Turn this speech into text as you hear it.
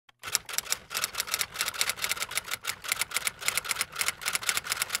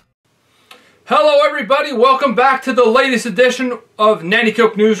Hello everybody, welcome back to the latest edition of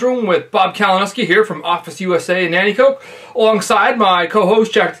Nanticoke Newsroom with Bob Kalinowski here from Office USA in Nanticoke, alongside my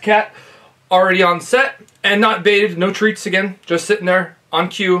co-host Jack the Cat, already on set and not baited, no treats again, just sitting there on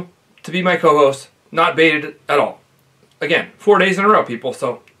cue to be my co-host, not baited at all. Again, 4 days in a row, people,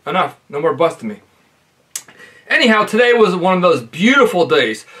 so enough, no more busting me. Anyhow, today was one of those beautiful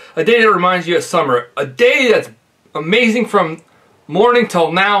days, a day that reminds you of summer, a day that's amazing from morning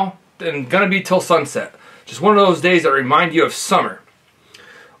till now, and gonna be till sunset. Just one of those days that remind you of summer.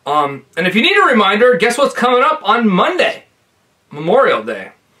 And if you need a reminder, guess what's coming up on Monday? Memorial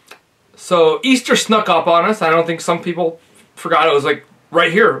Day. So Easter snuck up on us. I don't think some people forgot it was like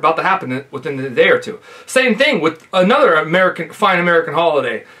right here, about to happen within a day or two. Same thing with another fine American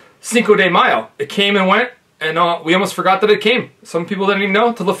holiday, Cinco de Mayo. It came and went, and we almost forgot that it came. Some people didn't even know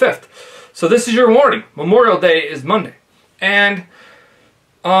until the 5th. So this is your warning. Memorial Day is Monday. And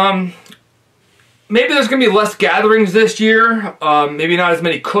maybe there's going to be less gatherings this year, maybe not as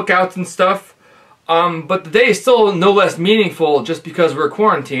many cookouts and stuff, but the day is still no less meaningful just because we're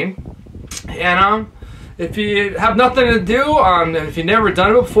quarantined. And if you have nothing to do, and if you've never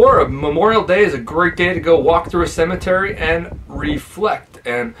done it before, Memorial Day is a great day to go walk through a cemetery and reflect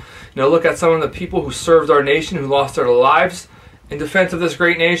and look at some of the people who served our nation, who lost their lives in defense of this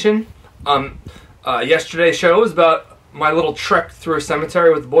great nation. Yesterday's show was about my little trek through a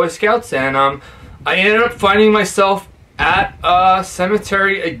cemetery with the Boy Scouts, and I ended up finding myself at a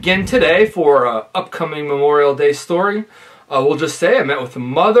cemetery again today for an upcoming Memorial Day story. We'll just say I met with a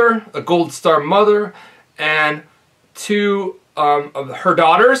mother, a Gold Star mother, and two of her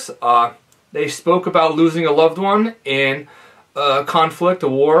daughters. They spoke about losing a loved one in a conflict, a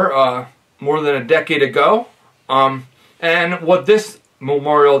war, more than a decade ago, and what this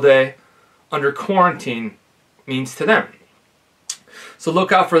Memorial Day under quarantine means to them. So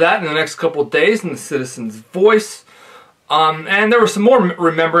look out for that in the next couple of days in the Citizen's Voice. And there were some more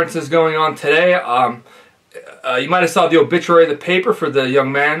remembrances going on today. You might have saw the obituary of the paper for the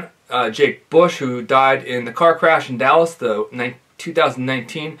young man, Jake Bush, who died in the car crash in Dallas, the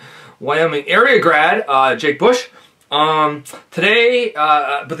 2019 Wyoming area grad, Jake Bush. Today,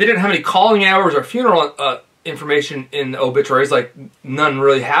 but they didn't have any calling hours or funeral information in the obituaries, like none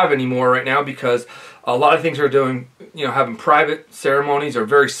really have anymore right now, because a lot of things are doing, having private ceremonies or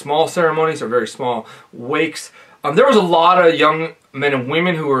very small ceremonies or very small wakes. There was a lot of young men and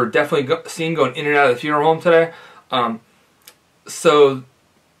women who were definitely seen going in and out of the funeral home today. So,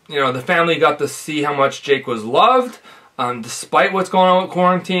 the family got to see how much Jake was loved, despite what's going on with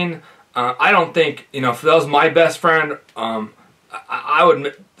quarantine. I don't think, if that was my best friend, I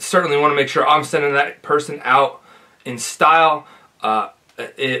would certainly want to make sure I'm sending that person out in style,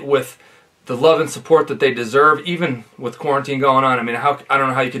 with the love and support that they deserve, even with quarantine going on. I mean, I don't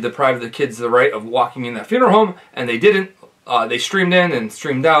know how you could deprive the kids the right of walking in that funeral home, and they didn't. They streamed in and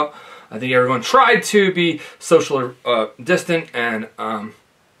streamed out. I think everyone tried to be social distant, and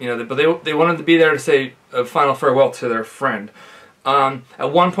but they wanted to be there to say a final farewell to their friend.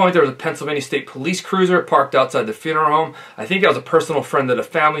 At one point, there was a Pennsylvania State Police cruiser parked outside the funeral home. I think that was a personal friend of the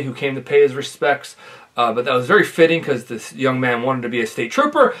family who came to pay his respects. But that was very fitting because this young man wanted to be a state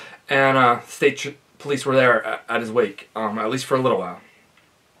trooper, and state police were there at his wake, at least for a little while.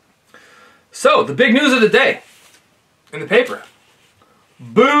 So, the big news of the day in the paper.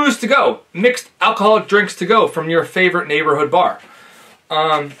 Booze to go. Mixed alcoholic drinks to go from your favorite neighborhood bar.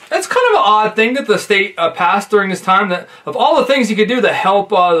 That's kind of an odd thing that the state passed during this time. That of all the things you could do to help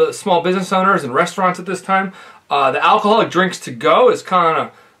the small business owners and restaurants at this time, the alcoholic drinks to go is kind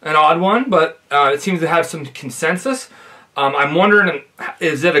of an odd one, but it seems to have some consensus. I'm wondering,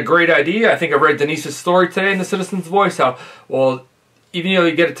 is it a great idea? I think I read Denise's story today in the Citizen's Voice, how, well, even though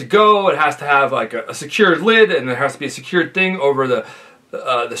you get it to go, it has to have like a secured lid, and there has to be a secured thing over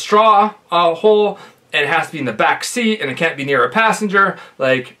the straw hole, and it has to be in the back seat, and it can't be near a passenger.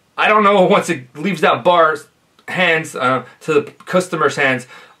 Like, I don't know, once it leaves that bar's hands to the customer's hands,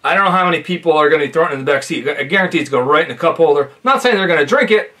 I don't know how many people are going to be throwing it in the back seat. I guarantee it's going right in the cup holder. I'm not saying they're going to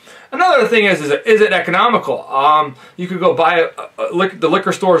drink it. Another thing is it economical? You could go buy the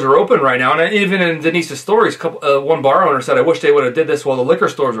liquor stores are open right now, and even in Denise's stories, one bar owner said, "I wish they would have did this while the liquor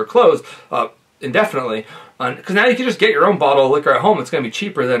stores were closed indefinitely, because now you can just get your own bottle of liquor at home. It's going to be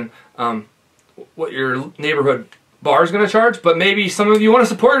cheaper than what your neighborhood bar is going to charge." But maybe some of you want to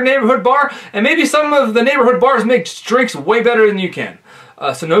support your neighborhood bar, and maybe some of the neighborhood bars make drinks way better than you can.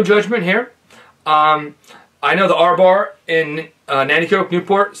 So no judgment here. I know the R Bar in Nanticoke,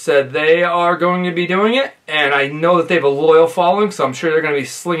 Newport, said they are going to be doing it, and I know that they have a loyal following, so I'm sure they're going to be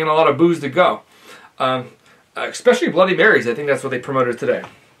slinging a lot of booze to go. Especially Bloody Marys. I think that's what they promoted today.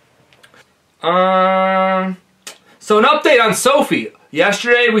 So an update on Sophie.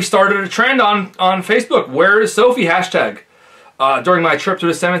 Yesterday we started a trend on Facebook. Where is Sophie? Hashtag. During my trip to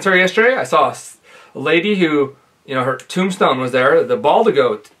the cemetery yesterday, I saw a lady who, you know, her tombstone was there, the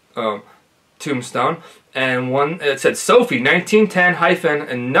Baldigo tombstone, and it said Sophie 1910 hyphen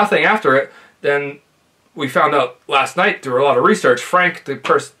and nothing after it. Then we found out last night through a lot of research, Frank, the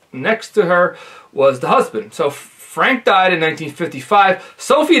person next to her, was the husband. So Frank died in 1955.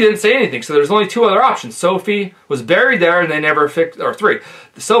 Sophie didn't say anything, so there's only two other options. Sophie was buried there and they never fixed, or three.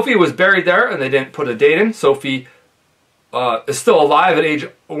 Sophie was buried there and they didn't put a date in. Sophie is still alive at age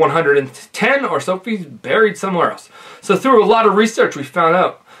 110, or Sophie's buried somewhere else. So through a lot of research, we found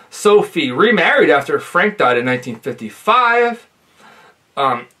out Sophie remarried after Frank died in 1955.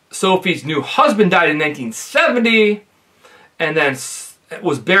 Sophie's new husband died in 1970, and then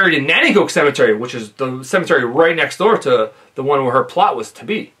was buried in Nanticoke Cemetery, which is the cemetery right next door to the one where her plot was to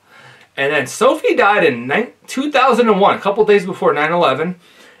be. And then Sophie died in 2001, a couple days before 9/11,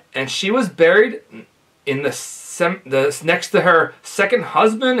 and she was buried in the next to her second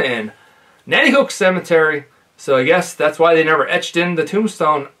husband in Nanticoke Cemetery. So I guess that's why they never etched in the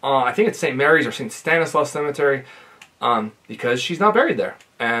tombstone. I think it's St. Mary's or St. Stanislaus Cemetery, because she's not buried there,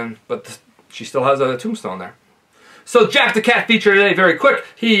 but she still has a tombstone there. So Jack the Cat feature today, very quick.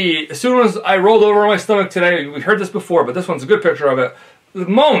 As soon as I rolled over on my stomach today, we heard this before, but this one's a good picture of it. The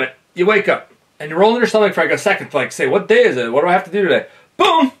moment you wake up and you roll in your stomach for like a second to like say, what day is it? What do I have to do today?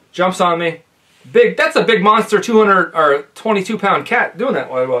 Boom! Jumps on me. That's a big monster 200 or 22-pound cat doing that.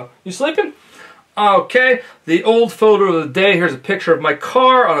 You sleeping? Okay, the old photo of the day. Here's a picture of my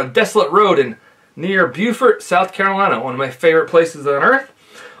car on a desolate road near Beaufort, South Carolina, one of my favorite places on earth.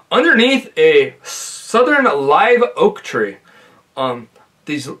 Underneath a southern live oak tree.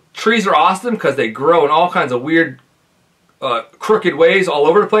 These trees are awesome because they grow in all kinds of weird, crooked ways all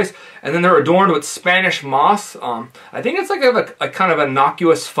over the place, and then they're adorned with Spanish moss. I think it's like a kind of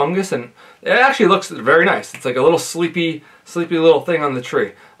innocuous fungus, and it actually looks very nice. It's like a little sleepy little thing on the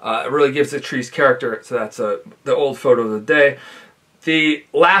tree. It really gives the trees character. So that's the old photo of the day. The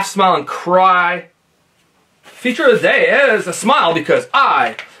laugh, smile, and cry feature of the day is a smile because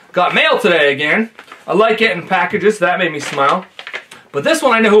I got mail today again. I like getting packages, so that made me smile. But this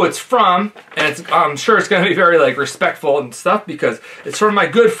one I know who it's from, and I'm sure it's going to be very respectful and stuff because it's from my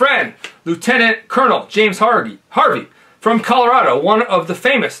good friend, Lieutenant Colonel James Harvey from Colorado, one of the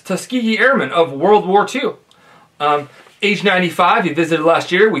famous Tuskegee Airmen of World War II. Age 95, he visited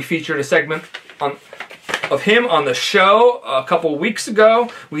last year. We featured a segment of him on the show a couple weeks ago.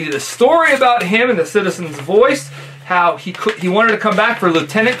 We did a story about him in the Citizen's Voice, how he wanted to come back for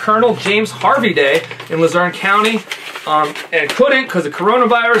Lieutenant Colonel James Harvey Day in Luzerne County, and couldn't because of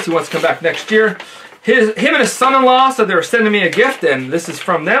coronavirus. He wants to come back next year. Him and his son-in-law said they were sending me a gift, and this is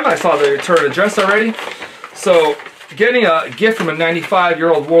from them. I saw the return address already. So getting a gift from a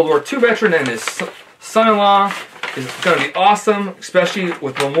 95-year-old World War II veteran and his son-in-law is going to be awesome, especially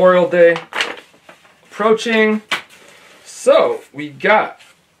with Memorial Day approaching. So we got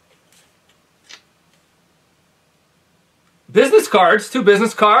business cards, 2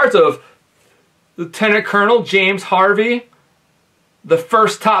 business cards of Lieutenant Colonel James Harvey, the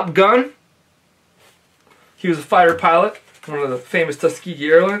first Top Gun. He was a fighter pilot, one of the famous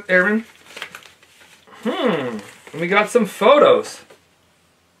Tuskegee Airmen. And we got some photos.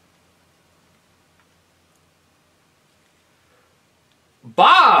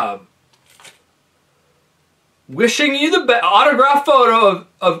 Bob, wishing you the best. Autograph photo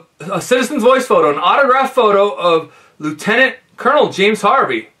of a Citizen's Voice photo, an autograph photo of Lieutenant Colonel James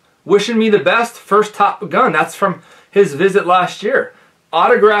Harvey, wishing me the best, first Top Gun. That's from his visit last year.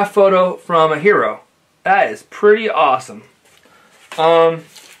 Autograph photo from a hero. That is pretty awesome. Bob,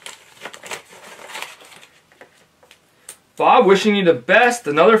 wishing you the best.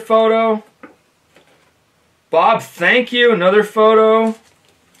 Another photo. Bob, thank you. Another photo.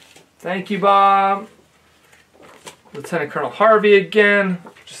 Thank you, Bob. Lieutenant Colonel Harvey again.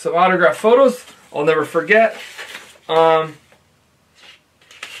 Just some autograph photos I'll never forget.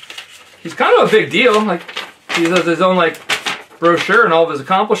 He's kind of a big deal. Like, he has his own brochure and all of his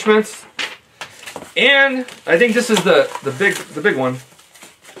accomplishments. And I think this is the big one.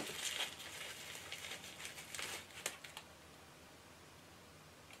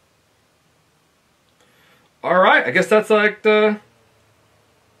 All right, I guess that's like the.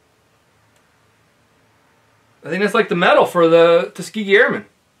 I think that's like the medal for the Tuskegee Airmen,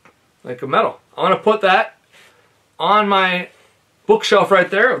 like a medal. I'm gonna put that on my bookshelf right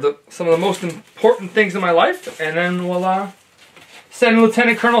there of some of the most important things in my life, and then we'll send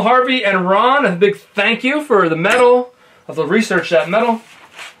Lieutenant Colonel Harvey and Ron a big thank you for the medal. I'll have to research that medal.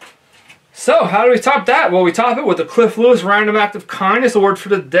 So, how do we top that? Well, we top it with the Cliff Lewis Random Act of Kindness Award for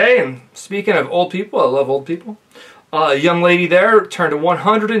the day. And speaking of old people, I love old people. A young lady there turned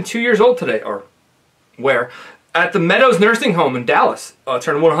 102 years old today, or where? At the Meadows Nursing Home in Dallas.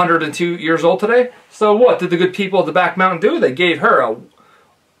 Turned 102 years old today. So what did the good people of the Back Mountain do? They gave her a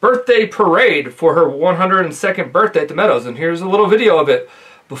birthday parade for her 102nd birthday at the Meadows. And here's a little video of it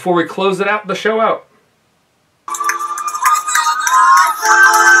before we close it out, the show out.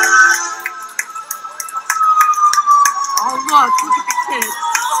 Oh look at the kids.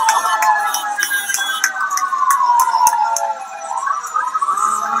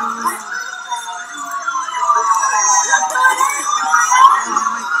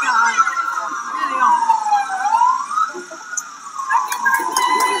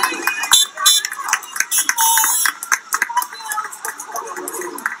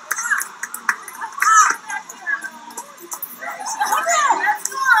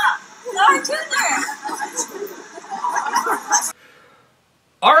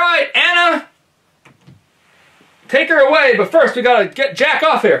 All right, Anna, take her away. But first, we gotta get Jack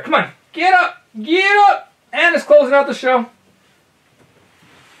off here. Come on, get up, get up. Anna's closing out the show.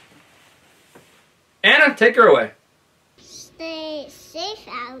 Anna, take her away. Stay safe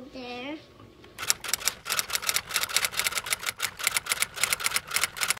out there.